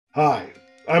Hi,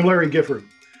 I'm Larry Gifford.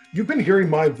 You've been hearing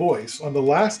my voice on the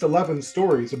last 11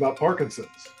 stories about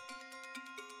Parkinson's.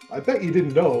 I bet you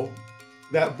didn't know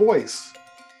that voice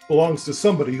belongs to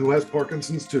somebody who has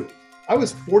Parkinson's too. I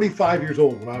was 45 years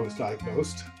old when I was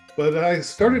diagnosed, but I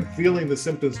started feeling the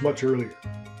symptoms much earlier.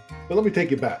 But let me take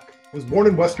you back. I was born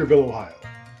in Westerville, Ohio,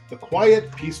 a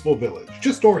quiet, peaceful village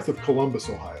just north of Columbus,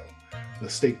 Ohio, the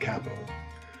state capital.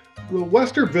 Well,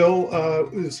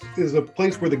 Westerville is a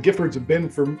place where the Giffords have been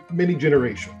for many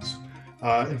generations.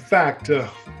 In fact,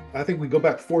 I think we go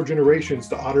back 4 generations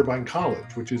to Otterbein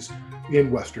College, which is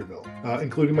in Westerville,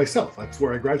 including myself. That's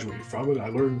where I graduated from, and I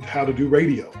learned how to do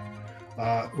radio.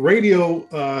 Radio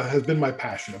has been my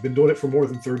passion. I've been doing it for more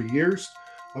than 30 years.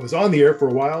 I was on the air for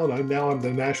a while, and now I'm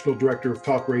the national director of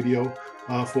talk radio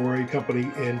for a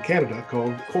company in Canada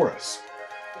called Chorus.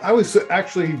 I was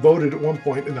actually voted at one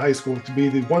point in high school to be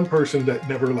the one person that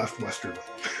never left Westerville.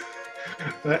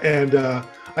 And I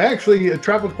actually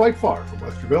traveled quite far from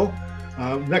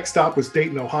Westerville. Next stop was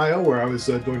Dayton, Ohio, where I was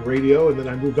doing radio, and then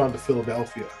I moved on to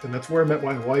Philadelphia. And that's where I met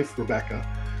my wife, Rebecca.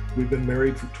 We've been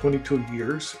married for 22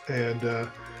 years, and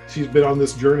she's been on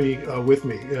this journey with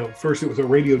me. First it was a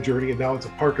radio journey, and now it's a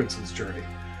Parkinson's journey.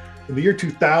 In the year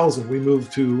 2000, we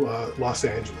moved to Los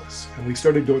Angeles, and we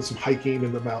started doing some hiking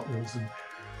in the mountains. And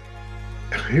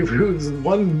it was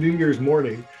one New Year's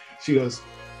morning, she goes,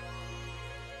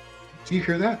 "Do you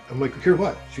hear that?" I'm like, "Hear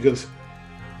what?" She goes,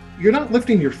 "You're not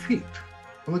lifting your feet."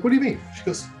 I'm like, "What do you mean?" She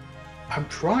goes, "I'm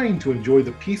trying to enjoy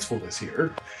the peacefulness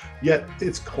here, yet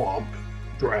it's clomp,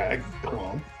 drag,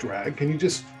 clomp, drag. Can you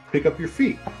just pick up your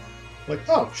feet?" I'm like,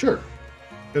 "Oh, sure."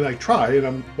 And I try, and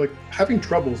I'm like having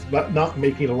troubles not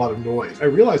making a lot of noise. I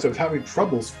realized I was having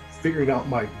troubles figuring out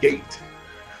my gait.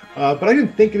 But I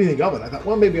didn't think anything of it. I thought,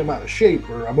 well, maybe I'm out of shape,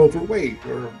 or I'm overweight,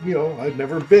 or, I'd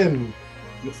never been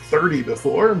 30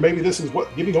 before. Maybe this is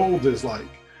what getting old is like.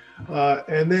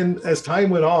 And then as time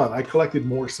went on, I collected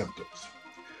more symptoms.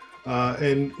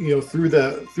 And through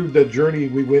the journey,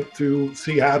 we went to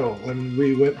Seattle, and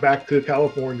we went back to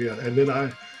California, and then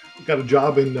I got a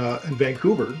job in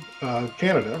Vancouver,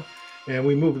 Canada, and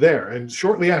we moved there. And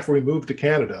shortly after we moved to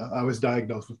Canada, I was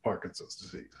diagnosed with Parkinson's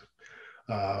disease.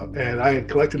 And I had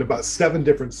collected about 7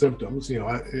 different symptoms,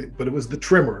 but it was the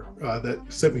tremor that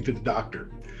sent me to the doctor.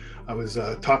 I was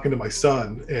talking to my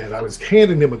son, and I was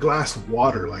handing him a glass of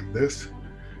water like this,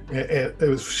 and it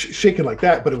was shaking like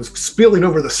that, but it was spilling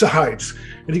over the sides.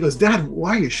 And he goes, "Dad,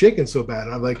 why are you shaking so bad?"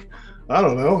 And I'm like, "I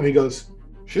don't know." And he goes,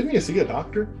 "Shouldn't you see a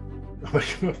doctor?" I'm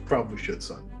like, "Probably should,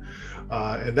 son."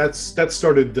 And that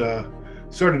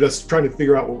started us trying to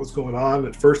figure out what was going on.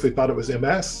 At first, they thought it was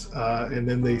MS, and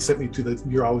then they sent me to the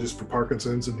neurologist for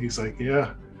Parkinson's, and he's like,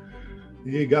 "Yeah,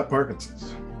 you got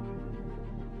Parkinson's."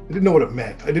 I didn't know what it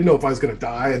meant. I didn't know if I was going to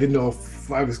die. I didn't know if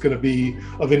I was going to be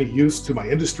of any use to my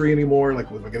industry anymore.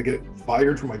 Like, was I going to get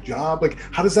fired from my job? Like,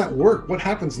 how does that work? What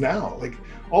happens now? Like,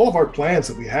 all of our plans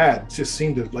that we had just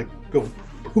seemed to go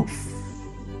poof.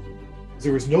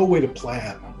 There was no way to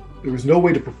plan. There was no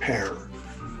way to prepare.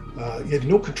 You had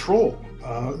no control.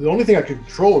 The only thing I could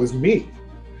control was me.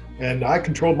 And I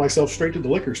controlled myself straight to the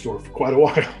liquor store for quite a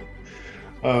while.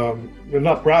 I'm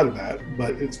not proud of that,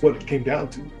 but it's what it came down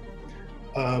to.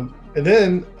 And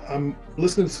then I'm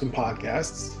listening to some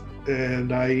podcasts,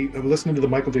 and I'm listening to the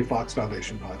Michael J. Fox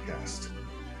Foundation podcast.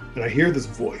 And I hear this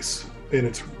voice, and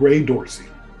it's Ray Dorsey,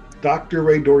 Dr.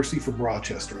 Ray Dorsey from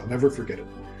Rochester. I'll never forget it.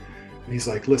 And he's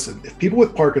like, "Listen, if people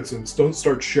with Parkinson's don't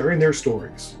start sharing their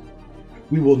stories,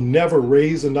 we will never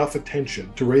raise enough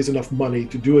attention to raise enough money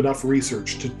to do enough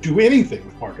research to do anything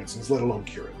with Parkinson's, let alone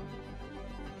cure it."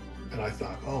 And I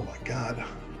thought, oh my God,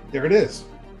 there it is.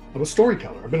 I'm a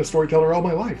storyteller. I've been a storyteller all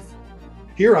my life.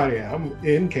 Here I am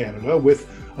in Canada with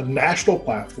a national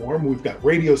platform. We've got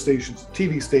radio stations,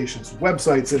 TV stations,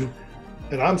 websites,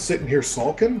 and I'm sitting here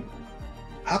sulking.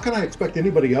 How can I expect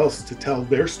anybody else to tell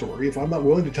their story if I'm not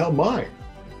willing to tell mine?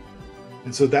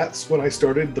 And so that's when I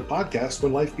started the podcast,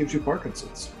 When Life Gives You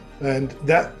Parkinson's. And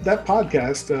that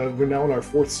podcast, we're now in our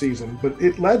 4th season, but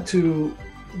it led to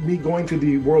me going to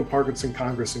the World Parkinson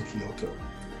Congress in Kyoto.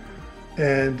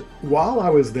 And while I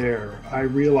was there, I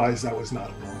realized I was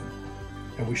not alone.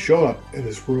 And we show up in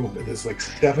this room, and there's like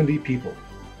 70 people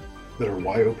that are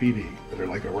YOPD, that are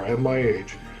like around my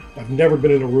age. I've never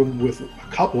been in a room with a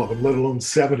couple of them, let alone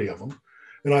 70 of them.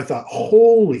 And I thought,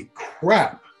 holy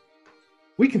crap,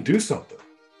 we can do something.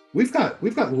 We've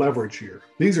got leverage here.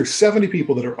 These are 70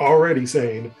 people that are already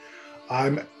saying,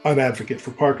 I'm an advocate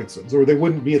for Parkinson's, or they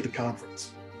wouldn't be at the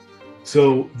conference.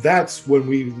 So that's when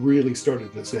we really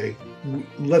started to say,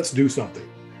 let's do something.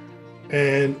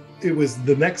 And it was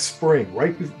the next spring,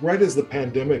 right as the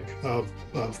pandemic of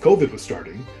COVID was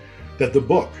starting, that the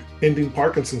book, Ending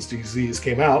Parkinson's Disease,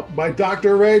 came out by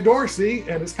Dr. Ray Dorsey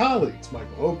and his colleagues,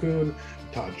 Michael Okun,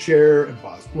 Todd Scher, and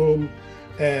Boz Bloom.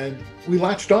 And we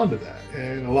latched onto that.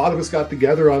 And a lot of us got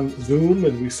together on Zoom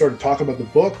and we started talking about the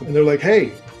book. And they're like,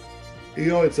 hey,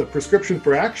 it's a prescription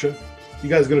for action. You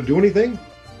guys going to do anything?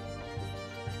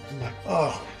 I'm like,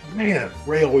 oh, man,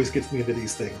 Ray always gets me into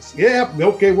these things. Yeah,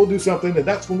 okay, we'll do something. And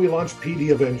that's when we launched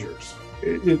PD Avengers.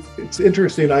 It's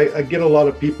interesting. I get a lot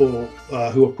of people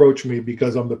who approach me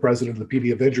because I'm the president of the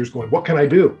PD Avengers going, what can I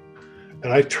do?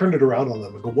 And I turn it around on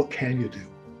them and go, what can you do?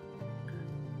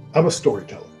 I'm a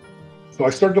storyteller. So I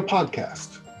started a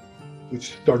podcast,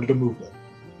 which started a movement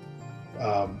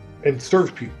and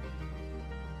serves people.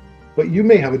 But you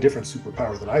may have a different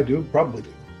superpower than I do, probably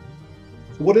do.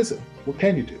 So what is it? What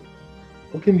can you do?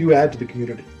 What can you add to the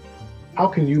community? How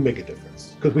can you make a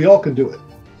difference? Because we all can do it.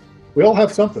 We all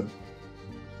have something.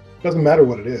 Doesn't matter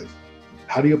what it is.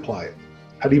 How do you apply it?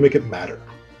 How do you make it matter?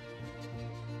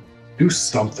 Do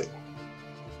something.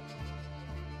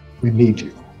 We need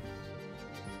you.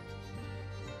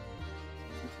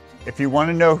 If you want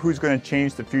to know who's going to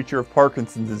change the future of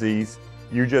Parkinson's disease,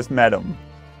 you just met him.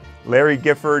 Larry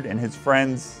Gifford and his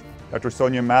friends, Dr.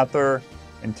 Sonia Mather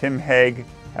and Tim Haig,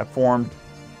 have formed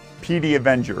PD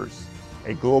Avengers,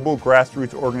 a global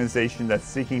grassroots organization that's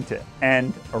seeking to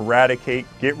end, eradicate,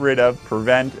 get rid of,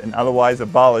 prevent, and otherwise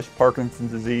abolish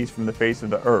Parkinson's disease from the face of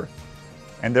the earth.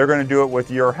 And they're going to do it with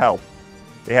your help.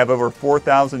 They have over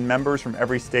 4,000 members from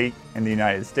every state in the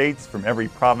United States, from every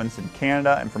province in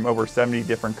Canada, and from over 70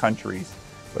 different countries.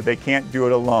 But they can't do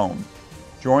it alone.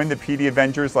 Join the PD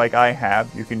Avengers like I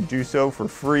have. You can do so for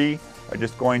free by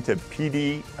just going to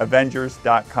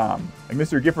pdavengers.com. And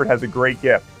Mr. Gifford has a great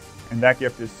gift, and that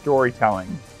gift is storytelling.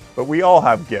 But we all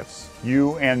have gifts,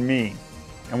 you and me,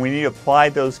 and we need to apply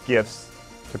those gifts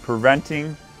to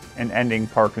preventing and ending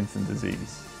Parkinson's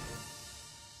disease.